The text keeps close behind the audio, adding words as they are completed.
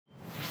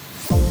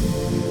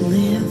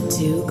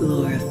To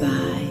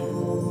glorify,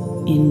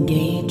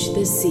 engage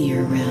the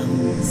seer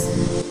realms.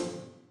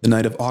 The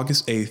night of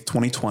August 8th,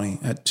 2020,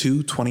 at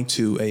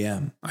 2:22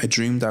 a.m., I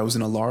dreamed I was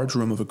in a large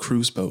room of a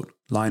cruise boat,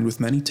 lined with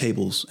many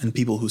tables and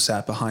people who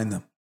sat behind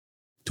them.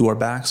 To our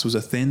backs was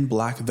a thin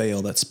black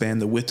veil that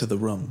spanned the width of the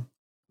room,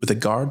 with a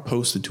guard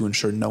posted to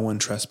ensure no one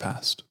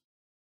trespassed.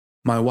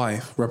 My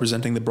wife,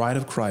 representing the Bride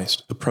of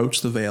Christ,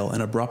 approached the veil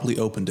and abruptly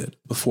opened it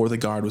before the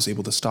guard was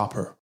able to stop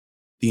her.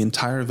 The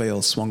entire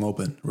veil swung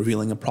open,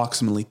 revealing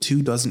approximately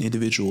 24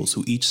 individuals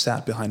who each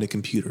sat behind a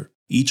computer,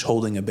 each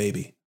holding a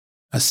baby.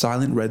 A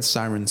silent red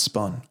siren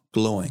spun,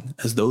 glowing,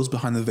 as those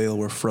behind the veil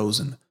were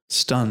frozen,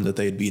 stunned that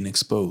they had been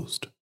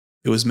exposed.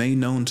 It was made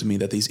known to me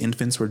that these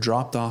infants were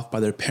dropped off by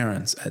their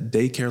parents at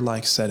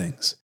daycare-like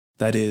settings,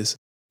 that is,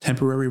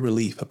 temporary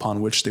relief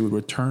upon which they would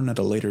return at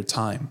a later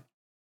time.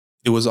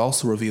 It was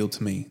also revealed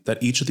to me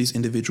that each of these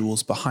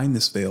individuals behind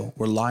this veil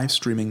were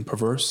live-streaming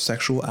perverse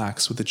sexual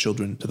acts with the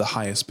children to the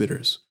highest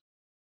bidders.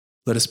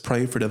 Let us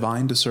pray for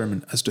divine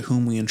discernment as to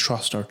whom we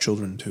entrust our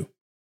children to.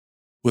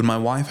 When my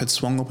wife had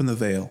swung open the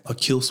veil, a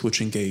kill switch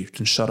engaged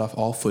and shut off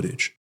all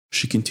footage.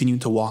 She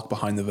continued to walk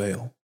behind the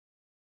veil.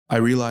 I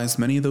realized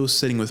many of those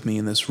sitting with me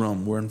in this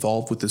room were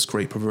involved with this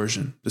great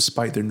perversion,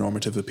 despite their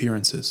normative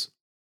appearances.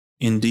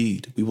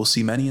 Indeed, we will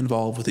see many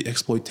involved with the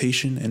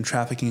exploitation and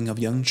trafficking of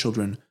young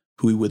children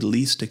who we would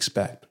least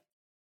expect.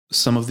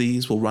 Some of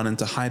these will run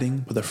into hiding,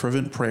 but the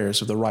fervent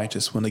prayers of the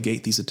righteous will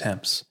negate these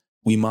attempts.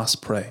 We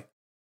must pray.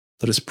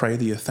 Let us pray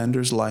the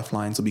offender's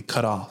lifelines will be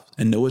cut off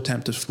and no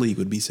attempt to flee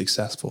would be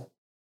successful.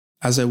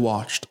 As I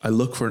watched, I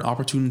looked for an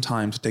opportune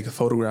time to take a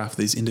photograph of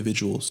these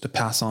individuals to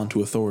pass on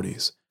to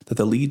authorities, that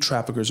the lead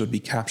traffickers would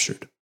be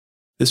captured.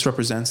 This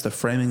represents the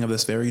framing of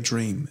this very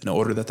dream in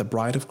order that the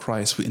Bride of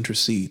Christ would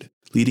intercede,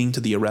 leading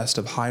to the arrest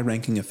of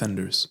high-ranking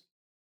offenders.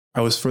 I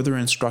was further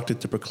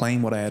instructed to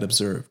proclaim what I had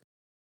observed.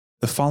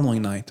 The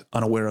following night,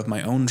 unaware of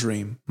my own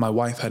dream, my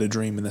wife had a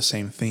dream in the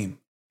same theme: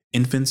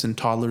 infants and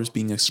toddlers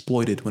being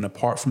exploited when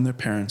apart from their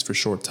parents for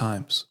short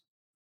times.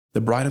 The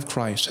Bride of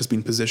Christ has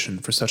been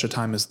positioned for such a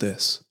time as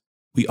this.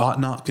 We ought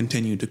not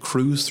continue to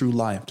cruise through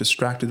life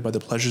distracted by the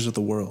pleasures of the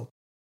world.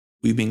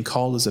 We've been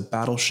called as a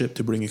battleship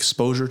to bring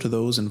exposure to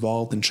those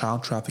involved in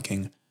child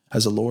trafficking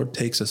as the Lord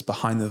takes us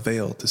behind the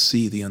veil to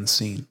see the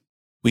unseen.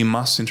 We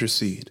must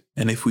intercede,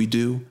 and if we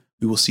do,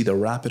 we will see the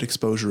rapid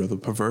exposure of a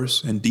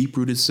perverse and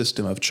deep-rooted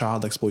system of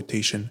child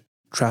exploitation,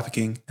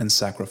 trafficking, and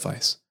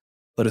sacrifice.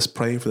 Let us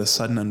pray for the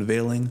sudden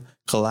unveiling,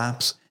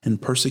 collapse,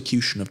 and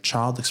persecution of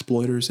child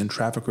exploiters and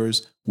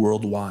traffickers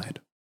worldwide.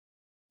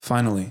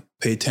 Finally,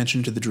 pay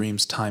attention to the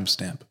dream's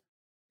timestamp.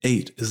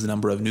 8 is the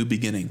number of new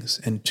beginnings,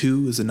 and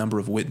 2 is the number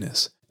of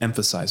witness,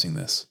 emphasizing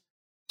this.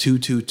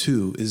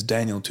 222 is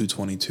Daniel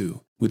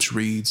 2:22, which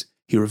reads,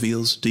 "He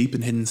reveals deep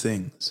and hidden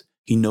things.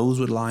 He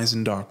knows what lies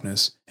in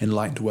darkness, and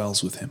light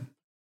dwells with him."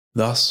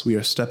 Thus, we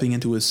are stepping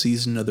into a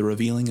season of the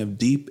revealing of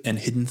deep and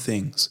hidden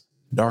things,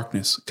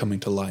 darkness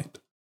coming to light.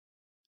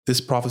 This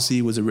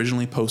prophecy was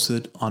originally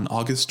posted on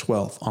August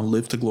 12th on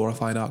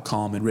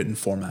livetoglorify.com in written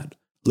format,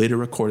 later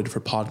recorded for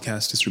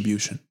podcast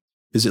distribution.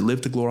 Visit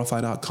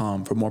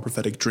livetoglorify.com for more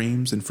prophetic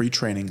dreams and free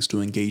trainings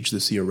to engage the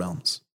seer realms.